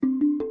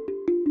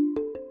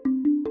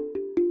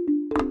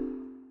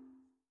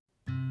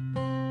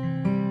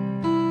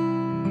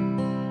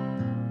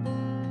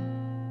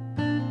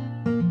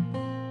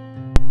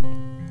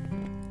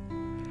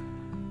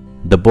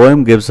The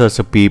poem gives us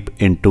a peep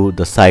into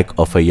the psyche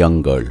of a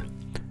young girl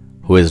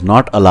who is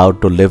not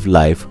allowed to live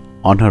life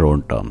on her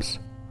own terms.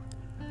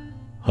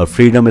 Her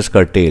freedom is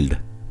curtailed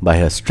by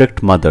her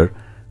strict mother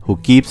who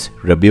keeps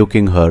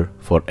rebuking her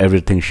for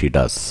everything she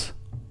does.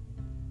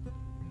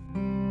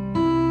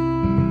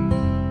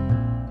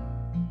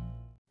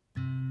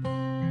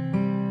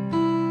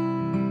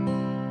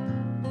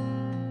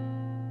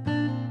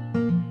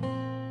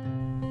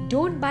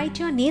 Don't bite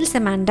your nails,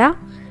 Amanda.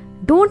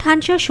 Don't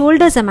hunch your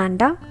shoulders,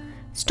 Amanda.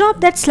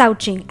 Stop that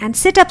slouching and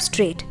sit up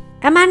straight.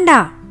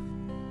 Amanda!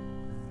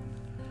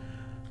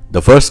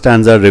 The first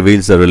stanza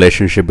reveals the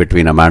relationship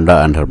between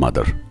Amanda and her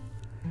mother.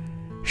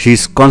 She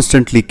is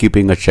constantly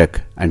keeping a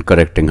check and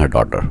correcting her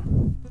daughter.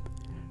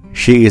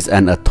 She is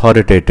an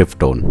authoritative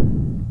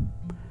tone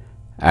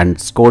and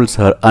scolds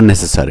her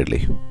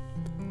unnecessarily.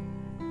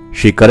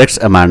 She corrects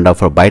Amanda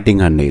for biting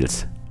her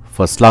nails,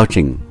 for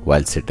slouching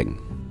while sitting.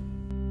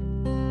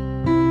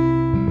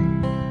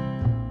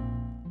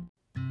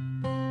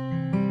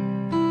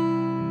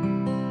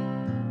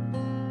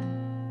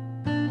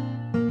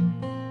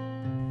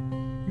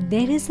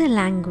 There is a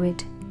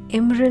languid,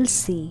 emerald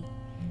sea,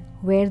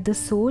 where the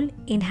sole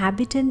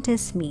inhabitant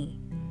is me,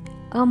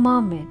 a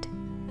mermaid,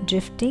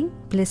 drifting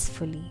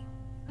blissfully.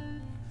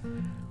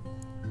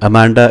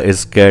 Amanda is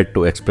scared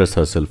to express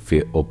herself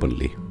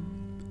openly.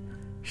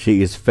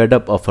 She is fed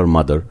up of her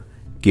mother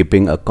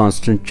keeping a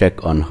constant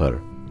check on her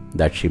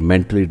that she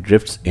mentally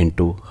drifts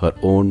into her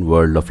own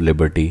world of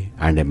liberty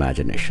and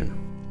imagination,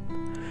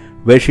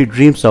 where she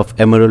dreams of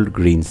emerald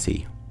green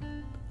sea.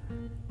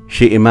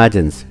 She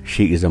imagines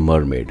she is a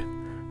mermaid,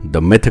 the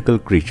mythical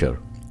creature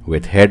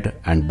with head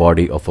and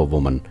body of a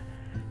woman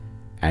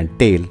and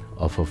tail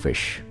of a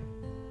fish.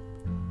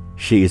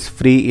 She is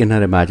free in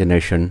her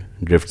imagination,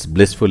 drifts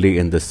blissfully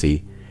in the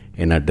sea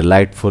in a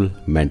delightful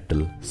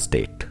mental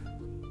state.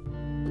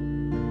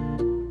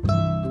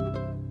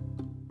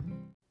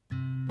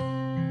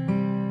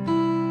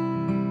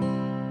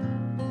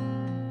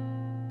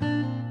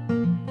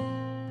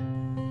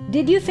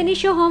 Did you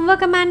finish your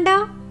homework,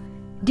 Amanda?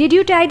 Did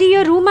you tidy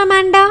your room,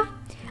 Amanda?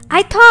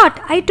 I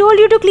thought I told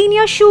you to clean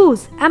your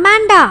shoes,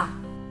 Amanda!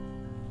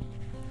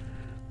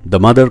 The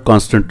mother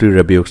constantly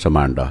rebukes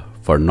Amanda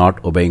for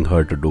not obeying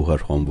her to do her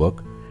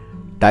homework,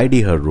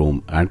 tidy her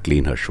room, and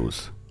clean her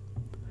shoes.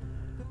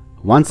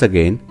 Once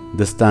again,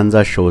 this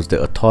stanza shows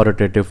the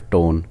authoritative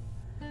tone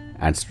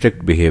and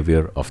strict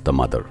behavior of the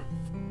mother.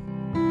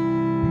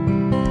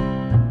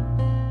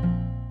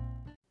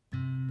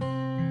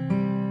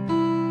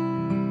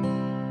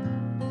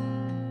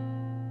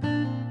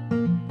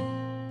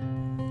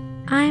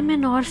 I am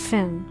an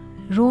orphan,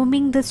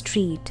 roaming the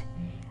street.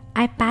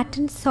 I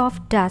pattern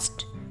soft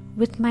dust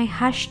with my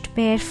hushed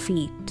bare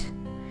feet.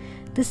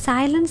 The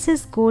silence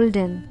is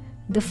golden,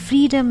 the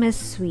freedom is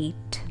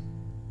sweet.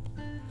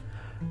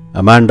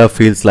 Amanda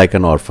feels like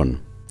an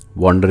orphan,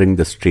 wandering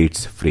the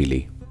streets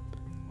freely,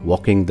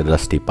 walking the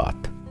dusty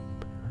path.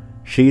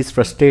 She is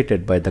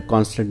frustrated by the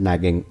constant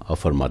nagging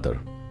of her mother.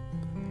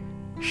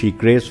 She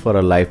craves for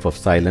a life of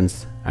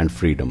silence and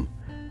freedom,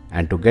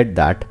 and to get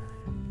that,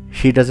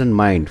 she doesn't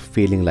mind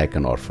feeling like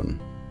an orphan.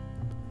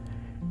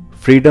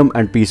 Freedom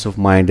and peace of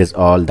mind is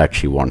all that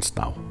she wants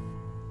now.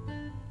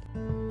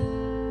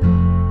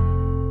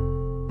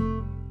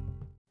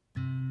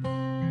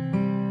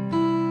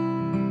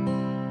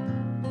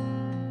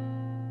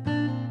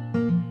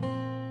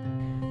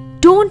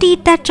 Don't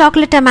eat that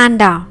chocolate,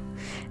 Amanda.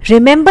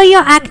 Remember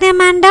your acne,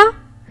 Amanda?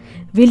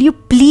 Will you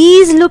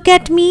please look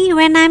at me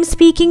when I'm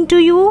speaking to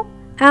you,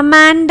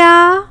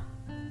 Amanda?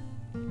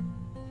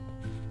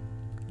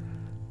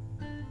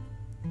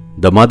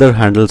 The mother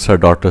handles her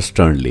daughter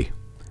sternly,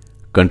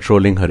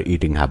 controlling her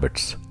eating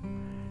habits.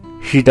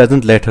 She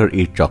doesn't let her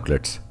eat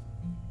chocolates.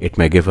 It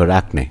may give her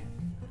acne.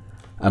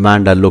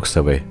 Amanda looks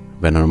away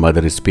when her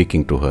mother is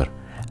speaking to her,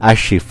 as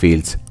she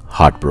feels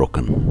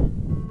heartbroken.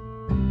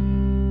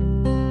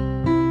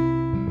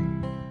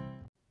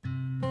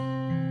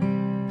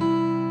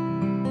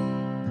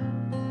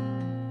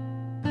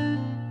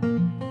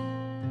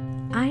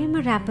 I am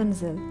a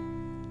Rapunzel.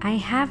 I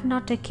have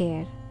not a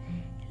care.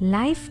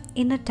 Life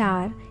in a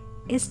tower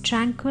is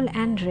tranquil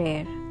and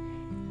rare.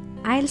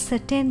 I'll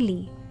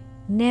certainly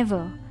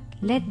never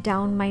let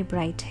down my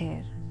bright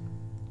hair.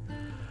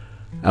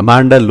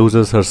 Amanda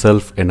loses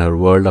herself in her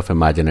world of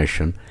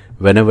imagination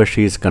whenever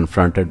she is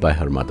confronted by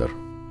her mother.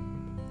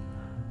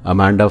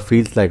 Amanda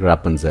feels like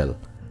Rapunzel,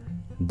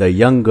 the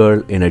young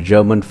girl in a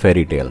German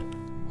fairy tale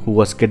who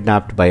was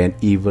kidnapped by an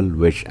evil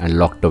witch and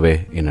locked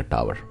away in a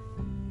tower.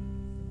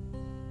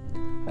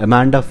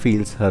 Amanda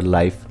feels her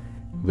life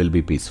will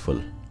be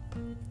peaceful.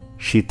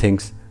 She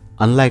thinks,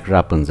 unlike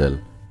Rapunzel,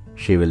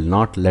 she will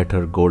not let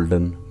her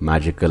golden,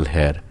 magical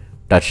hair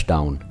touch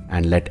down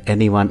and let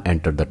anyone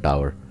enter the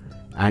tower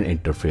and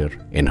interfere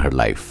in her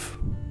life.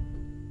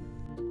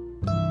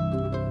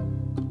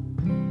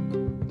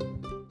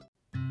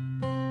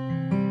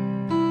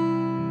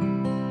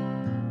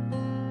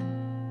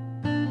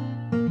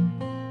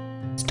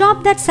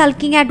 Stop that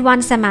sulking at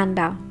once,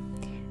 Amanda.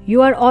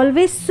 You are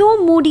always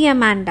so moody,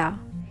 Amanda.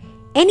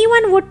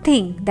 Anyone would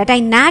think that I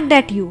nagged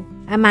at you,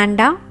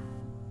 Amanda.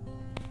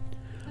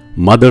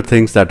 Mother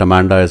thinks that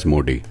Amanda is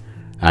moody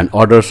and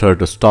orders her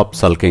to stop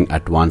sulking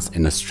at once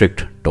in a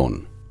strict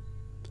tone.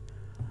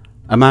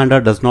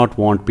 Amanda does not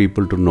want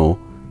people to know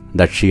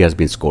that she has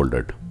been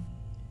scolded.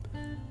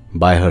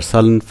 By her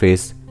sullen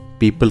face,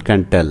 people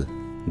can tell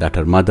that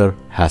her mother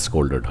has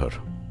scolded her.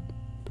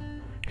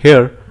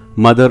 Here,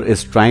 mother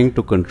is trying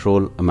to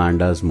control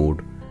Amanda's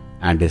mood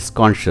and is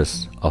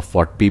conscious of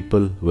what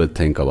people will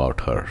think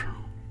about her.